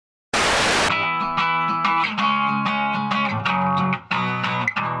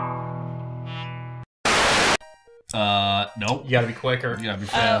Nope. You gotta be quicker. You gotta be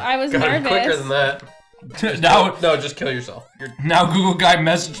fast. I was Gotta nervous. be quicker than that. No, just kill yourself. Now Google Guy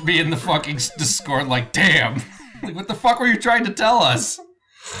messaged me in the fucking Discord like, damn. Like, what the fuck were you trying to tell us?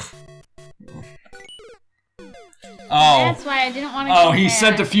 Oh. That's why I didn't want to. Oh, he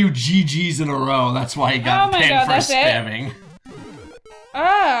sent a few GGs in a row. That's why he got pinned for spamming.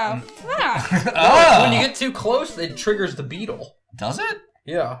 Oh, fuck. Oh. When you get too close, it triggers the beetle. Does it?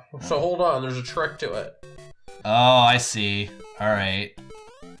 Yeah. So hold on, there's a trick to it. Oh, I see. Alright.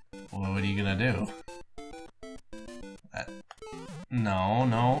 Well, what are you gonna do?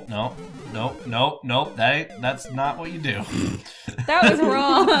 No. That's not what you do. That was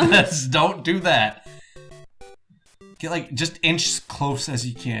wrong. Don't do that. Get like just inch close as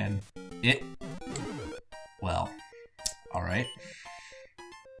you can. Well, all right.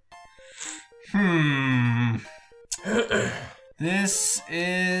 This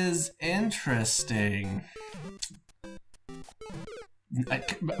is interesting.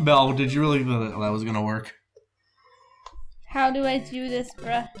 Mel, did you really think that was gonna work? How do I do this,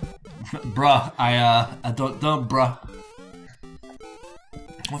 bruh? Bruh, I don't, bruh.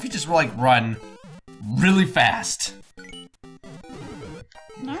 What if you just like run really fast?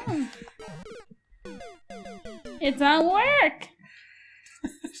 No. It don't work.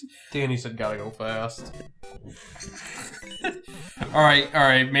 Danny said gotta go fast.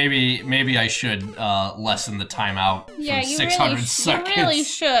 Alright, maybe I should lessen the timeout from 600 seconds. You really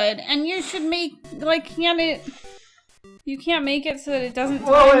should. And you should make, like, you can't make it so that it doesn't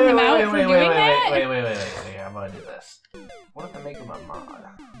time him out for doing that? Wait, I'm gonna do this. What if I make him a mod?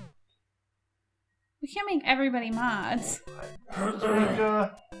 We can't make everybody mods.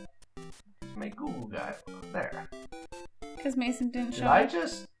 Just make Google Guy there. Because Mason didn't show up.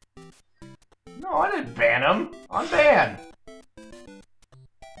 No, I didn't ban him. Unban.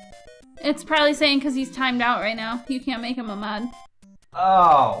 It's probably saying because he's timed out right now. You can't make him a mod.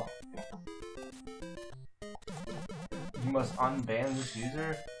 Oh. You must unban this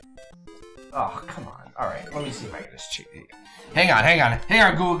user? Oh, come on. Alright, let me see if I can just cheat. Hang on,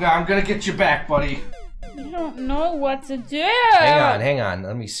 Google Guy. I'm gonna get you back, buddy. I don't know what to do. Hang on.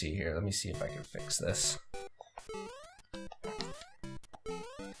 Let me see here. Let me see if I can fix this.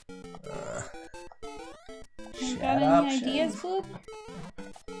 You got any ideas, Boop?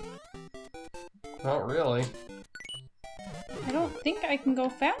 Not really. I don't think I can go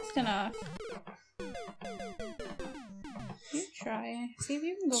fast enough. You try. See if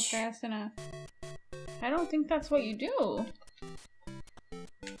you can go fast enough. I don't think that's what you do.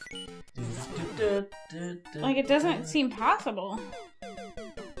 Like, it doesn't seem possible.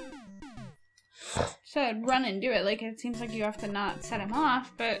 So I'd run and do it. Like, it seems like you have to not set him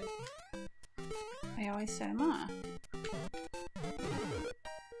off, but I always set him off.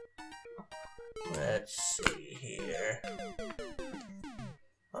 Let's see here.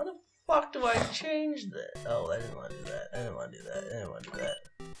 How the fuck do I change that? Oh, I didn't want to do that. I didn't want to do that.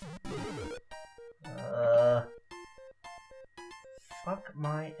 Fuck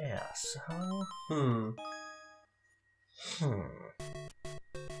my ass, huh?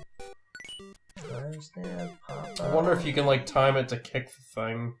 I wonder if you can, like, time it to kick the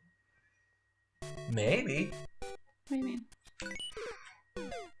thing. Maybe. What do you mean?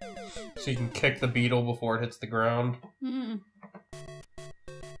 So you can kick the beetle before it hits the ground. Mm.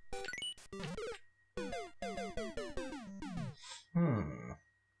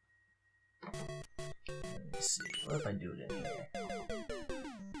 Let me see. What if I do it in here?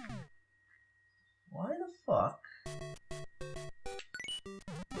 Why the fuck?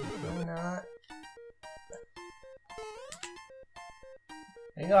 Why not?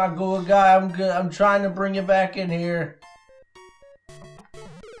 Hang on, Google Guy. I'm good. I'm trying to bring you back in here.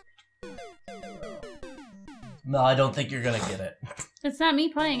 No, I don't think you're gonna get it. It's not me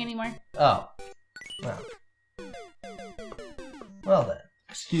playing anymore. Oh. Well. Well then.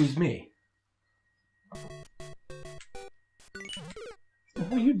 Excuse me.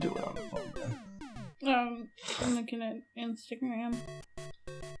 What are you doing on the phone, then? I'm looking at Instagram.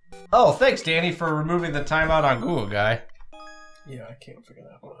 Oh, thanks, Danny, for removing the timeout on Google Guy. Yeah, I can't figure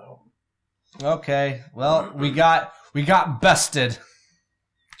that one out. Okay, well, we got bested.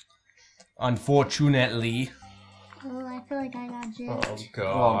 Unfortunately. Oh, I feel like I got Oh, gypped.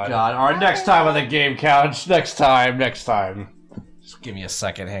 God. Oh, God. Alright, next time on the game couch. Next time. Just give me a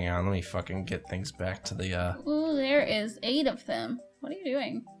second. Hang on. Let me fucking get things back to the, Ooh, there is 8 of them. What are you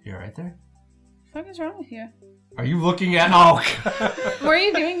doing? You right there? What the fuck is wrong with you? Are you looking at... Oh, Were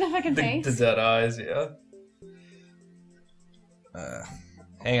you doing the fucking face? The dead eyes, yeah.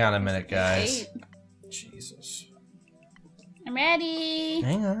 Hang on a minute, guys. 8. Jesus. I'm ready.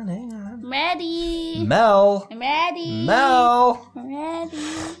 Hang on, hang on. I'm ready. Mel. I'm ready. Mel. I'm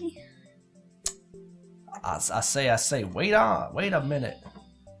ready. I say, wait a minute.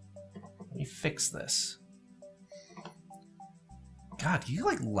 Let me fix this. God, can you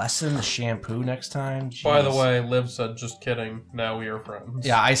like lessen the shampoo next time? Jeez. By the way, Liv said, just kidding, now we are friends.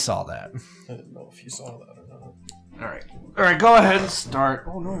 Yeah, I saw that. I didn't know if you saw that or not. Alright, go ahead and start.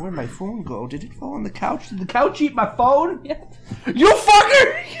 Oh no, where'd my phone go? Did it fall on the couch? Did the couch eat my phone? Yeah. You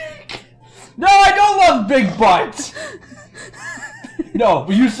fucker! No, I don't love big butts! No,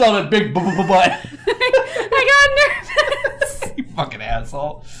 but you saw that big butt. I got nervous. You fucking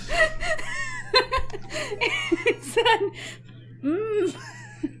asshole. It said,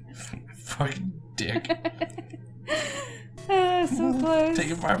 Fucking dick. so close.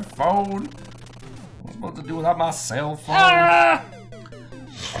 Taking my phone. What am I supposed to do without my cell phone? Ah!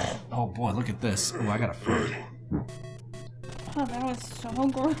 Oh boy, look at this. Oh, I got a food. Oh, that was so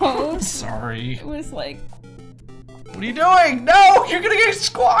gross. Sorry. It was like, What are you doing? No, you're gonna get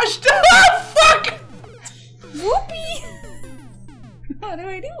squashed. Fuck! whoopee. What do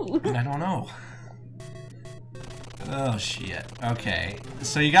I do? I don't know. Oh shit. Okay.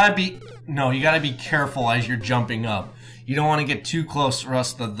 So you gotta be careful as you're jumping up. You don't want to get too close or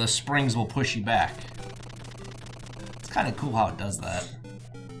else the springs will push you back. It's kind of cool how it does that.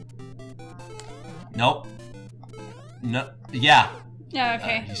 Nope. No. Yeah. Yeah,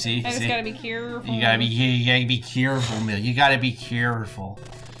 okay. You see? I just gotta be careful. You gotta be careful, Mill. You gotta be careful.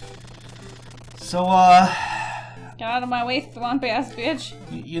 So, Get out of my way, swamp ass bitch.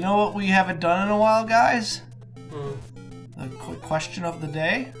 you know what we haven't done in a while, guys? The question of the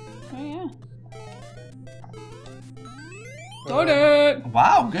day. Oh, yeah. Got it!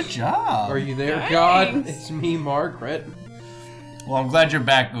 Wow, good job. Are you there, Thanks. God? It's me, Margaret. Well, I'm glad you're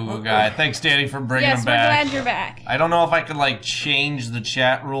back, Google Guy. Thanks, Danny, for bringing Yes, him we're back. glad you're back. I don't know if I could, like, change the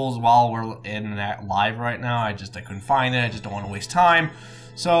chat rules while we're in that live right now. I couldn't find it. I just don't want to waste time.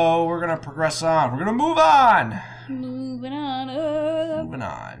 So, we're gonna progress on. We're gonna move on. Moving on up. Moving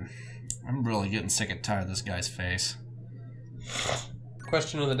on. I'm really getting sick and tired of this guy's face.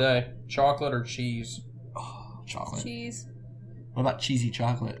 Question of the day. Chocolate or cheese? Oh, chocolate. Cheese. What about cheesy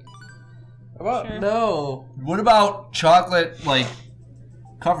chocolate? How about Sure. no? What about chocolate, like,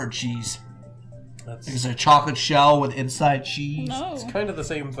 covered cheese? That's Is there a chocolate shell with inside cheese? No. it's kind of the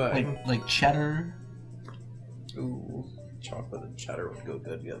same thing. Like cheddar? Ooh, chocolate and cheddar would go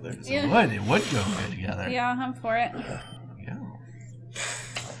good together. Yeah. It would go good together. Yeah, I'm for it. Yeah.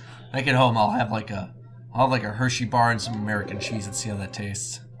 Like at home, I'll have like a Hershey bar and some American cheese and see how that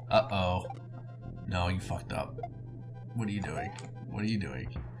tastes. Uh-oh. No, you fucked up. What are you doing? What are you doing?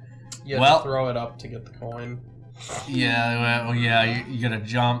 You have Well- to throw it up to get the coin. Yeah, well, yeah, you gotta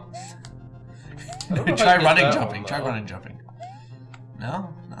jump. I don't know if Try I get running that jumping. one, Try though. running jumping.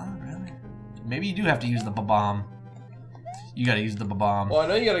 No, not really. Maybe you do have to use the bomb. You gotta use the bomb. Well, I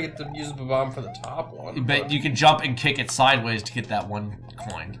know you gotta get to use the bomb for the top one. But you can jump and kick it sideways to get that one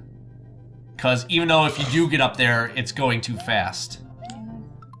coin. Because even though if you do get up there, it's going too fast.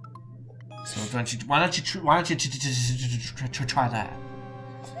 So why don't you try that?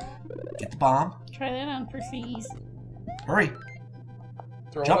 Get the bomb. Try that on for cheese. Hurry.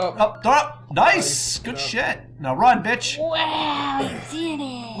 Throw Jump it up. up. Throw it up. Nice. Nice. Good Yeah. shit. Now run, bitch. Wow, you did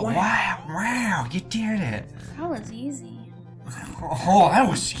it. Wow. You did it. That was easy. Oh, that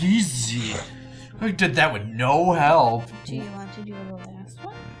was easy. I did that with no help. Do you want to do the last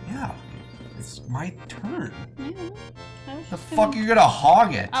one? Yeah. It's my turn. Yeah. I was The just fuck you gonna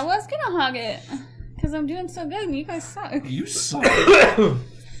hog it? I was gonna hug it. Because I'm doing so good and you guys suck. You suck.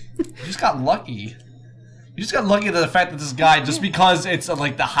 You just got lucky. You just got lucky to the fact that this guy, just because it's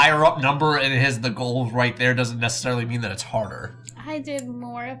like the higher up number and it has the goals right there, doesn't necessarily mean that it's harder. I did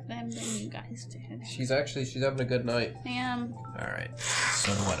more of them than you guys did. She's having a good night. I am. Alright.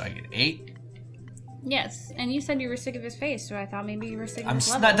 So what, I get 8? Yes, and you said you were sick of his face, so I thought maybe you were sick of his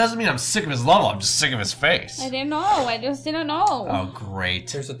level. That doesn't mean I'm sick of his level, I'm just sick of his face. I didn't know. I just didn't know. Oh, great.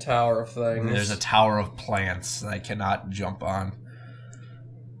 There's a tower of things. There's a tower of plants that I cannot jump on.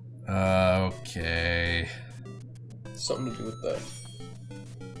 Okay. Something to do with that.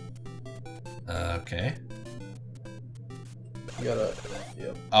 Okay. You gotta.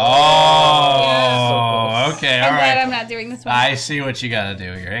 Yep. Oh, Yeah. okay, I'm glad alright. I'm not doing this one. I see what you gotta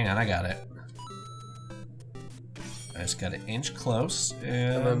do here. Hang on, I got it. I just gotta inch close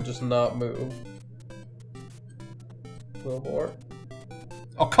And then just not move. A little more.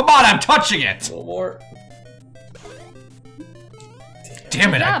 Oh, come on, I'm touching A it! little more.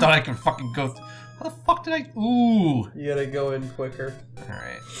 Damn it, Good I job. thought I could fucking go. How the fuck did I? Ooh. You gotta go in quicker.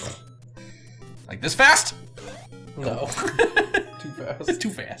 Alright. Like this fast? No. Too fast. Too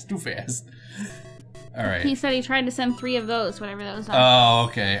fast. Too fast. All right. He said he tried to send 3 of those, whatever those are. Oh,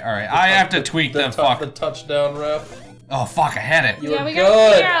 okay. All right. I have to tweak the fuck. The touchdown rep. Oh, fuck. I had it. Yeah, we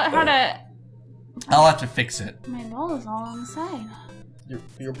gotta figure out how to... I'll have to fix it. My ball is all on the side.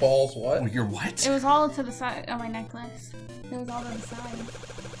 Your balls what? Oh, your what? It was all to the side on my necklace. It was all to the side.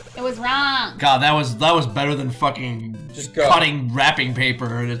 It was wrong. God, that was better than fucking Just go. cutting wrapping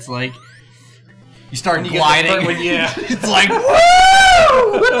paper, and it's like you start You gliding. yeah. It's like woo!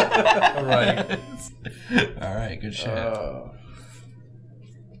 All right. All right, good shit. A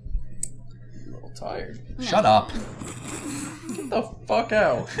little tired. Shut up. Get the fuck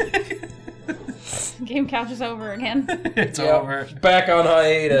out. Game couch is over again. It's Yep. over. Back on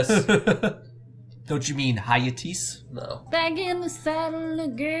hiatus. Don't you mean hiatus? No. Back in the saddle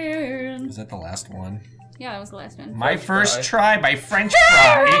again. Is that the last one? Yeah, that was the last one. My first fry. try by French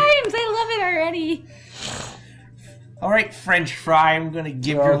Ah, fry. rhymes! I love it already. All right, French fry. I'm gonna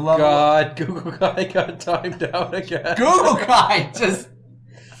give Oh your love. God, Google guy got timed out again. Google guy just.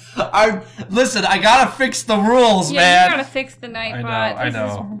 Listen. I gotta fix the rules, Yeah, man. you gotta fix the Nightbot. I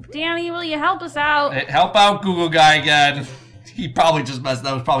know. Danny, will you help us out? Hey, help out Google guy again. He probably just messed.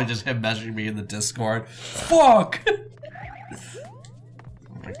 That was probably just him messaging me in the Discord. Fuck. Oh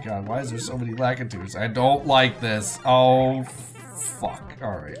my god, why is there so many lackitudes? I don't like this. Oh, fuck.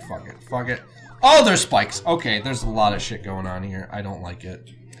 All right, fuck it. Fuck it. Oh, there's spikes. Okay, there's a lot of shit going on here. I don't like it.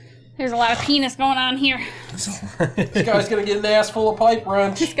 There's a lot of penis going on here. This guy's gonna get an ass full of pipe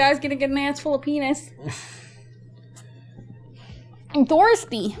wrench. This guy's gonna get an ass full of penis. I'm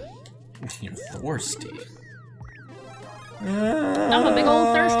thirsty. You're thirsty. I'm a big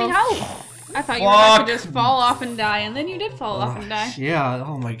old thirsty hoe. I thought you were about to just fall off and die, and then you did fall off and die. Yeah,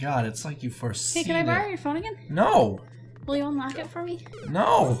 oh my god, it's like you foresee Hey, can I borrow your phone again? No. Will you unlock it for me?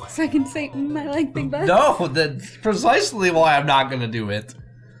 No. So I can say, I like big butts? No, that's precisely why I'm not gonna do it.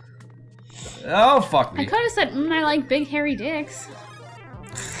 Oh, fuck I me. could have said, I like big hairy dicks.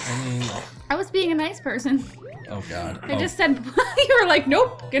 I mean, I was being a nice person. oh god. I just said, you were like,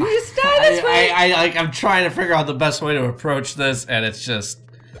 nope, gonna just die this way. I'm trying to figure out the best way to approach this, and it's just,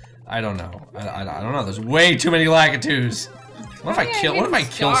 I don't know. I don't know. There's way too many lackitudes. What if I kill? What if I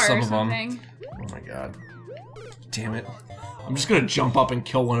kill some of them? Oh my god. Damn it. I'm just gonna jump up and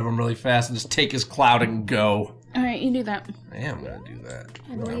kill one of them really fast and just take his cloud and go. Alright, you do that. I am gonna do that.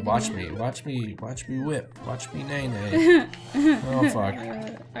 believe in Watch you. me whip. Watch me nay nay. Oh fuck.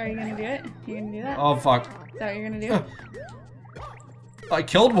 Are you gonna do it? You gonna do that? Oh fuck. Is that what you're gonna do? I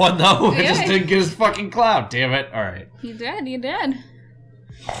killed one though. I just Yeah. didn't get his fucking cloud. Damn it. Alright. You did.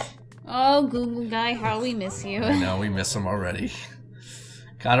 Oh, Google guy, how we miss you. I know, we miss him already.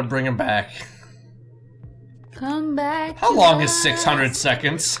 Gotta bring him back. Come back. How to long is us. 600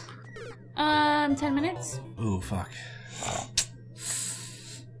 seconds? 10 minutes. Ooh, fuck.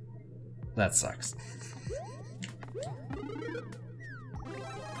 That sucks.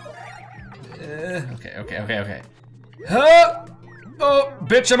 Okay. Huh! Oh,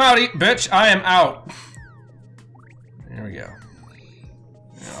 bitch, I'm outie. Bitch, I am out. There we go.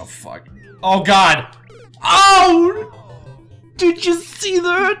 Oh, fuck. Oh, God. Oh! Did you see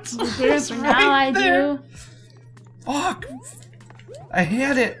that? It's Now I do. Fuck! I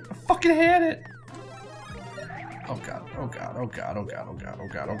had it! I fucking had it! Oh god, oh god, oh god, oh god, oh god, oh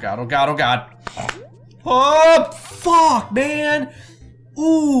god, oh god, oh god, oh god. Oh, fuck, man!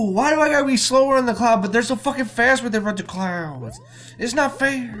 Ooh, why do I gotta be slower in the cloud, but they're so fucking fast when they run the clouds? It's not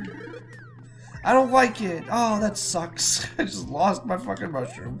fair. I don't like it. Oh, that sucks. I just lost my fucking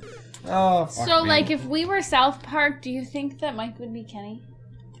mushroom. Oh, fuck So, me. like, if we were South Park, do you think that Mike would be Kenny?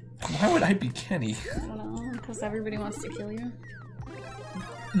 Why would I be Kenny? I don't know, because everybody wants to kill you.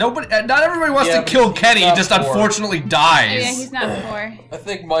 Nobody, not everybody wants Yeah, to kill but he's Kenny, he not just poor. unfortunately Oh, dies. yeah, he's not poor. I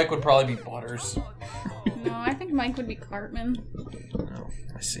think Mike would probably be Butters. No, I think Mike would be Cartman. Oh,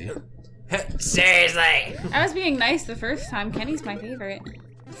 I see. Seriously. I was being nice the first time. Kenny's my favorite.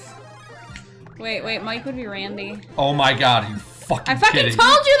 Wait, Mike would be Randy. Oh my god, are you fucking I fucking kidding told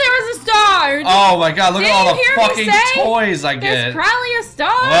me? you there was a star! Oh my god, look at all Didn't the you hear me fucking say toys I There's get. probably a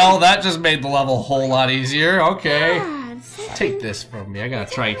star! Well, that just made the level a whole lot easier. Okay. God, such Take this from me. I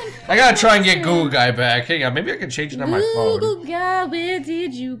gotta try and get Google Guy back. Hang on, maybe I can change it on my phone. Google guy, where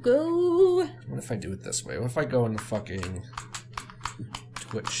did you go? What if I do it this way? What if I go into fucking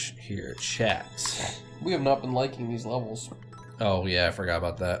Twitch here, chat? We have not been liking these levels. Oh yeah, I forgot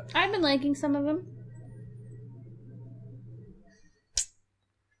about that. I've been liking some of them.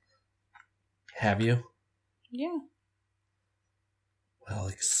 Have you? Yeah. Well,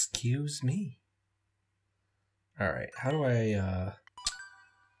 excuse me. Alright, how do I,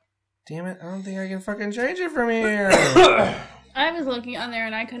 Damn it, I don't think I can fucking change it from here. I was looking on there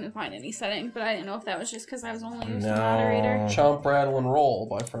and I couldn't find any settings, but I didn't know if that was just because I was only used to moderator. Chomp, rattle, and roll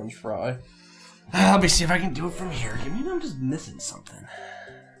by French Fry. Let me see if I can do it from here. Maybe I'm just missing something.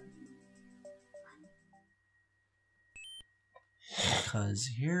 Because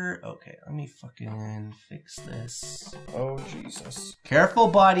here... Okay, let me fucking fix this. Oh, Jesus. Careful,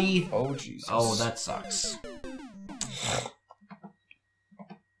 buddy. Oh, Jesus. Oh, that sucks.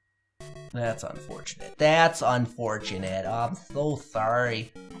 That's unfortunate. That's unfortunate. I'm so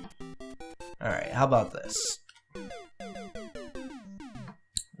sorry. Alright, how about this?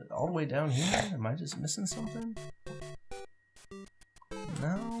 All the way down here? Am I just missing something?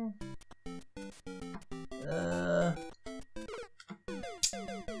 No.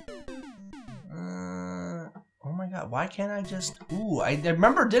 Oh my god, why can't I just... Ooh, I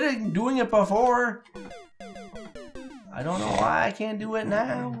remember doing it before. I don't know why I can't do it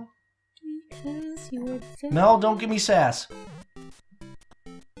now. Because you were so... Mel, don't give me sass.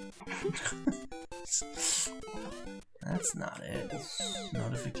 That's not it.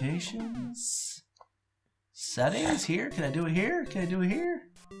 Notifications. Settings here? Can I do it here? Can I do it here?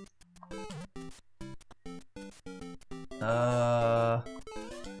 Am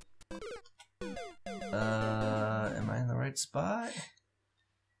I in the right spot?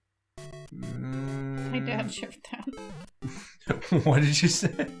 My dad shared that. What did you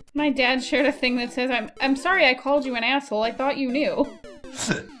say? My dad shared a thing that says, I'm sorry I called you an asshole. I thought you knew.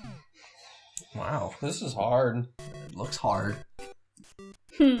 Wow. This is hard. It looks hard.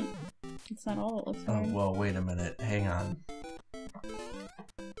 It's not all it looks hard. Oh, well, wait a minute. Hang on.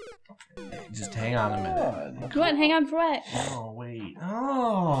 Just hang on a minute. What? Hang on for what? Oh, wait.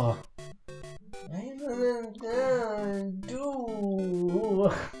 Oh. Do.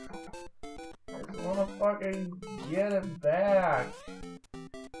 I just wanna fucking get it back.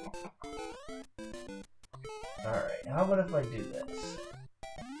 Alright, how about if I do this?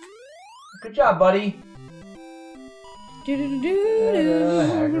 Good job, buddy.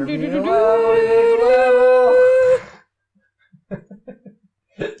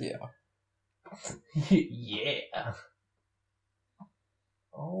 Yeah. Yeah.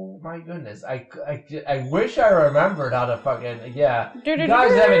 Oh my goodness. I wish I remembered how to fucking... Yeah. You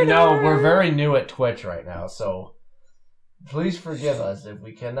guys haven't known, we're very new at Twitch right now, so... Please forgive us if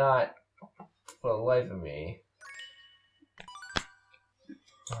we cannot, for the life of me...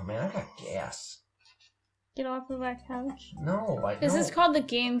 Oh man, I got gas. Get off of that couch. No, This is called the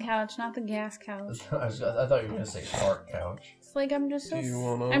game couch, not the gas couch. I thought you were gonna say fart couch. It's like I'm just so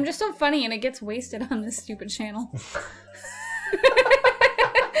wanna... so funny and it gets wasted on this stupid channel.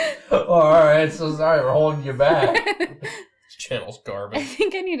 Alright, so sorry we're holding you back. This channel's garbage. I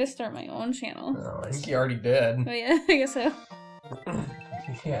think I need to start my own channel. Oh, I think you already did. Oh yeah, I guess so.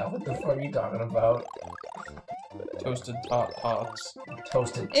 Yeah, what the fuck are you talking about? Toasted tots.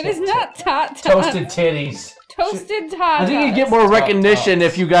 Toasted It is not tot tots. Toasted titties. Toasted tots. I think you'd get more recognition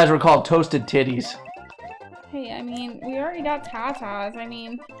if you guys were called Toasted Titties. Hey, I mean, we already got tatas. I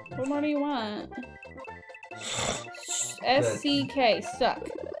mean, what more do you want? SCK, suck.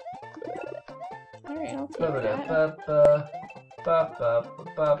 Alright, I'll take that.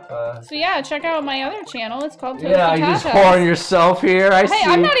 So yeah, check out my other channel. It's called Toasted Yeah, you Tatas. just whoring yourself here. I see.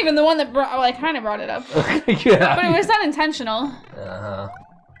 Hey, I'm not even the one that brought. Well, I kind of brought it up, Yeah. but it was unintentional. Uh-huh.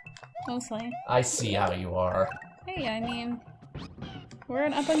 Mostly. I see how you are. Hey, I mean, we're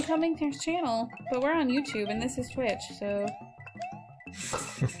an up-and-coming channel, but we're on YouTube, and this is Twitch, so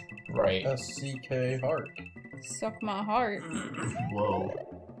Right. SCK heart. suck my heart, Whoa.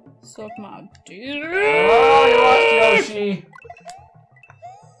 suck my dick. Oh, you lost Yoshi.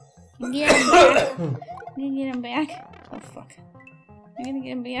 Get him back. I'm gonna get him back. Oh fuck. I'm gonna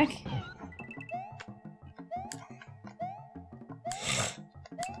get him back.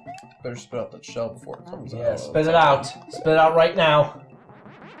 Better spit out that shell before it comes out. Yeah, spit it out. Spit it out right now.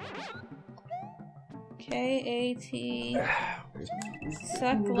 K-A-T.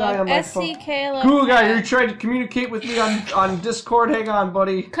 Suck Cool guy love. on my S-C-K love. Cool guy, you're trying to communicate with me on Discord. Hang on,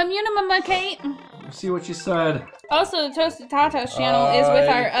 buddy. Communicate. See what you said. Also, the Toasted Tatas channel is with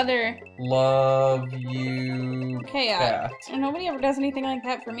our other. Love you. Okay, cat. nobody ever does anything like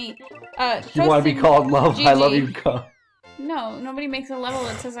that for me. You want to be called love? I love you. No, nobody makes a level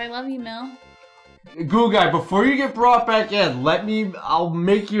that says I love you, Mel. Goo guy, before you get brought back in, I'll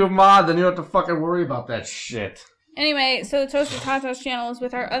make you a mod, then you don't have to fucking worry about that shit. Anyway, so the Toasted Tatas channel is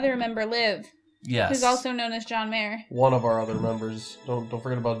with our other member, Liv. Yes. Who's also known as John Mayer. One of our other members. Don't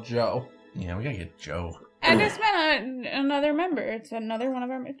forget about Joe. Yeah, we gotta get Joe. I just meant another member. It's another one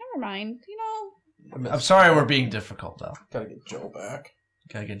of our... Never mind, you know. I'm sorry we're being difficult, though. Gotta get Joe back.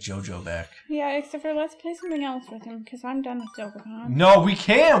 Gotta get JoJo back. Yeah, except for let's play something else with him, because I'm done with Dokapon. No, we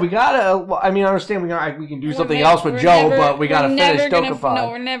can't. We gotta. I mean, I understand we can do something else with Joe, but we gotta finish Dokapon. No,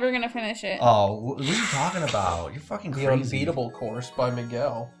 we're never gonna finish it. Oh, what are you talking about? You're fucking The crazy. Unbeatable course by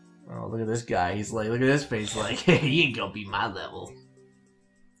Miguel. Oh, look at this guy. He's like, look at his face. Like, hey, he ain't gonna be my level.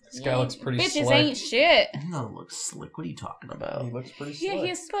 This guy looks pretty Bitches slick. ain't shit. He don't look slick. What are you talking about? He looks pretty slick. Yeah,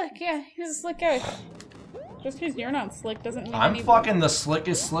 he's slick. Yeah, he's a slick guy. Just because you're not slick doesn't mean I'm any- fucking the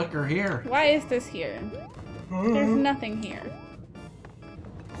slickest slicker here. Why is this here? There's nothing here.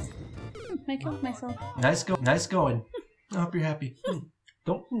 I killed myself. Nice going. I hope you're happy.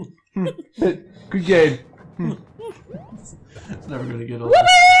 Don't. Good game. It's never gonna get old.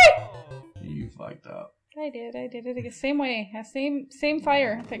 You fucked up. I did it again. Same way. Same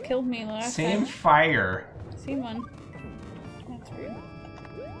fire that killed me last Same time. fire. Same one. That's rude.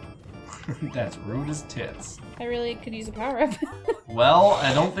 That's rude as tits. I really could use a power up. Well,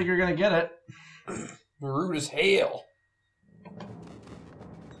 I don't think you're gonna get it. Rude as hell.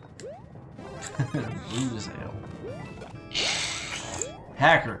 Rude as hell.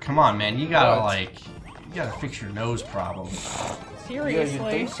 Hacker, come on, man. You gotta you gotta fix your nose problem. Seriously. Yeah,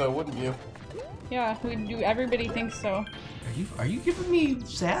 you'd think so, wouldn't you? Yeah, we do. Everybody thinks so. Are you giving me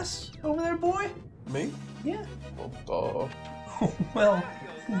sass over there, boy? Me? Yeah. Oh, Well,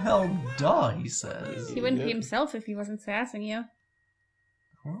 duh, he says. He wouldn't be himself if he wasn't sassing you.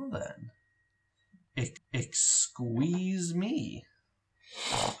 Well then, squeeze me.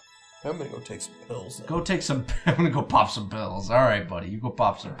 I'm gonna go take some pills. Then. Go take some. I'm gonna go pop some pills. All right, buddy, you go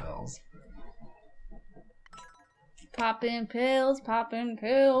pop some pills. Popping pills, popping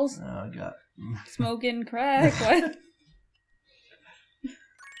pills. Oh, I got. Smoking crack. What?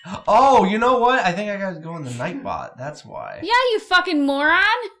 Oh, you know what? I think I gotta go in the Nightbot. That's why. Yeah, you fucking moron.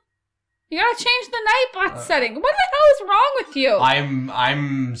 You gotta change the Nightbot setting. What the hell is wrong with you?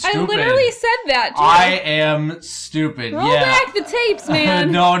 I'm stupid. I literally said that, too. I am stupid. Roll yeah. back the tapes,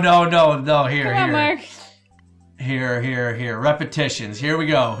 man. No. Here, Come on, Mark. Here. Repetitions. Here we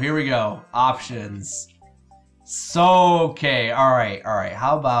go. Options. So, okay. All right.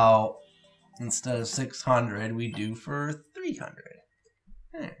 How about instead of 600, we do for 300?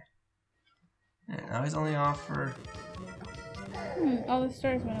 Yeah, now he's only off for... All the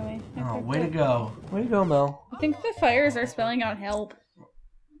stars went away. Oh, way to go. Way to go, Mel. I think the fires are spelling out help.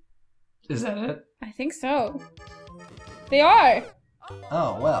 Is that it? I think so. They are.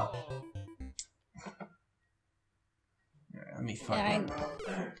 Oh, well. Here, let me Yeah,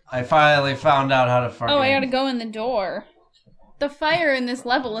 I finally found out how to fucking... Oh, I gotta go in the door. The fire in this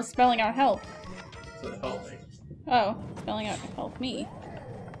level is spelling out help. So help me. Oh, spelling out help me.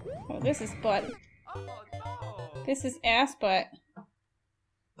 Oh, this is butt. This is ass butt.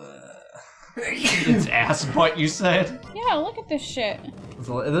 It's ass butt, you said? Yeah, look at this shit. There's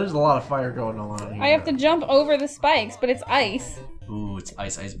a lot of fire going on here. I have to jump over the spikes, but it's ice. Ooh, it's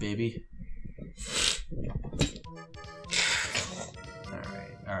ice, baby.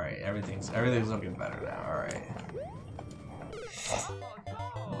 Alright. Everything's looking better now. Alright.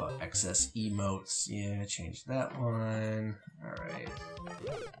 How about excess emotes? Yeah, change that one. Alright.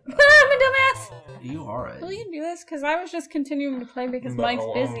 I'm a dumbass! You are Will it. you do this? Because I was just continuing to play because Mike's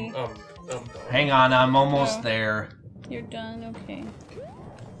busy. I'm done. Hang on, I'm almost Oh. there. You're done? Okay.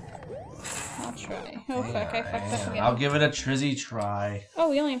 I'll try. Oh Hang fuck, I on, fucked hang up on. again. I'll give it a trizzy try. Oh,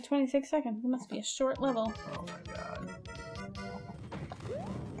 we only have 26 seconds. It must be a short level. Oh my god.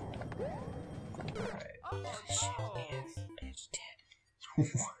 Alright. Shit, ass, bitch, dead.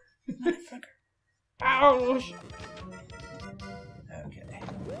 Motherfucker. Ouch! Okay.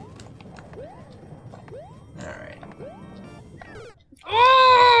 Alright.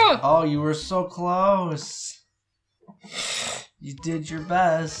 Oh! Oh, you were so close. You did your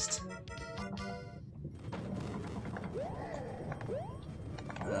best.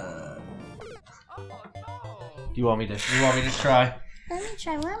 Do you want me to try? Let me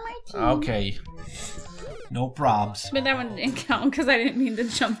try one more time. Okay. No probs. But that one didn't count because I didn't mean to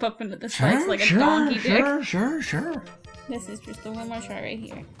jump up into the spikes like a donkey dick. Sure. This is just the one more try right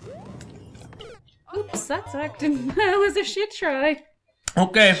here. Oops, that sucked. That was a shit try.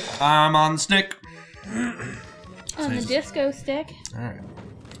 Okay, I'm on the stick. On the disco stick. Alright.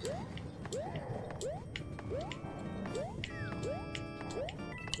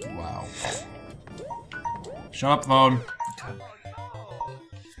 Wow. Shut up, phone. God. I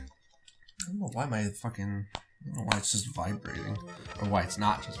don't know why my fucking... I don't know why it's just vibrating. Or why it's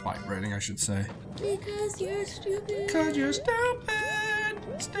not just vibrating, I should say. Because you're stupid. Because you're stupid.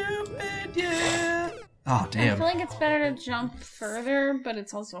 Stupid, yeah. Oh, I damn. feel like it's better to jump further, but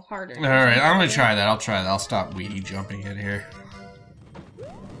it's also harder. Alright, I'm gonna try that. I'll try that. I'll stop weedy jumping in here.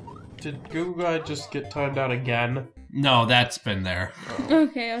 Did Google Guy just get timed out again? No, that's been there.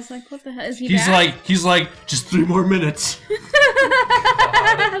 Okay, I was like, what the hell? Is he He's back? like, just 3 more minutes.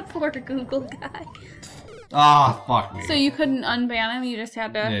 Poor Google guy. Ah, fuck me. So you couldn't unban him, you just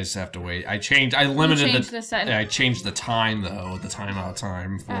had to... I just have to wait. I limited changed the setting. Yeah, I changed the time though, the timeout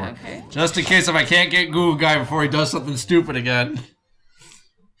time for okay. just in case if I can't get Google Guy before he does something stupid again.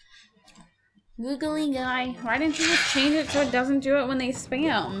 Googly guy, why didn't you just change it so it doesn't do it when they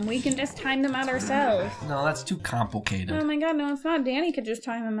spam? We can just time them out ourselves. No, that's too complicated. Oh my god, no, it's not. Danny could just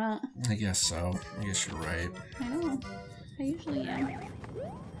time them out. I guess so. I guess you're right. I know. I usually am.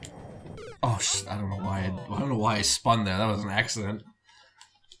 Oh, I don't know why I spun there. That was an accident.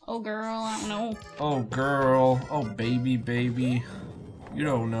 Oh girl, I don't know. Oh girl. Oh baby, baby. You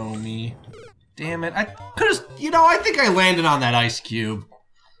don't know me. Damn it. I could've, I think I landed on that ice cube.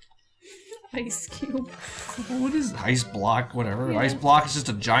 Ice cube. What is ice block? Whatever. Yeah. Ice block is just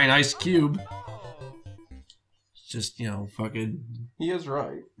a giant ice cube. It's just, fucking... He is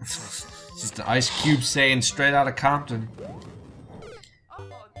right. It's just an ice cube saying straight out of Compton.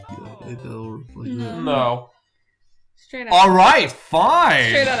 No. Straight out. Alright, fine!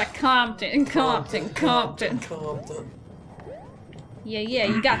 Straight out of Compton. Compton. Yeah,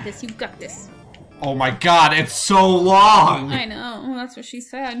 you got this. You got this. Oh my god, it's so long! I know. That's what she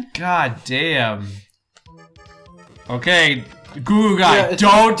said. God damn. Okay, Google Guy, Yeah,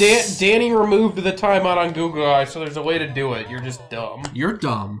 don't... Danny removed the timeout on Google Guy, so there's a way to do it. You're just dumb. You're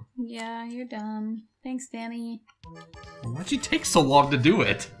dumb. Yeah, you're dumb. Thanks, Danny. Why'd you take so long to do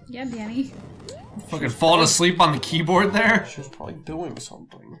it? Yeah, Danny. Fucking falling asleep on the keyboard there? She's probably doing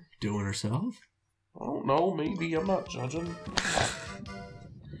something. Doing herself? I don't know, maybe. I'm not judging.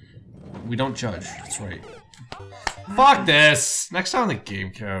 We don't judge, that's right. Fuck this! Next time on the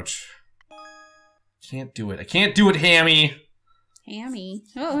game couch. Can't do it. I can't do it, Hammy! Hammy.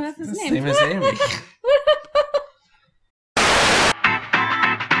 Oh, that's his His name. name is Hammy.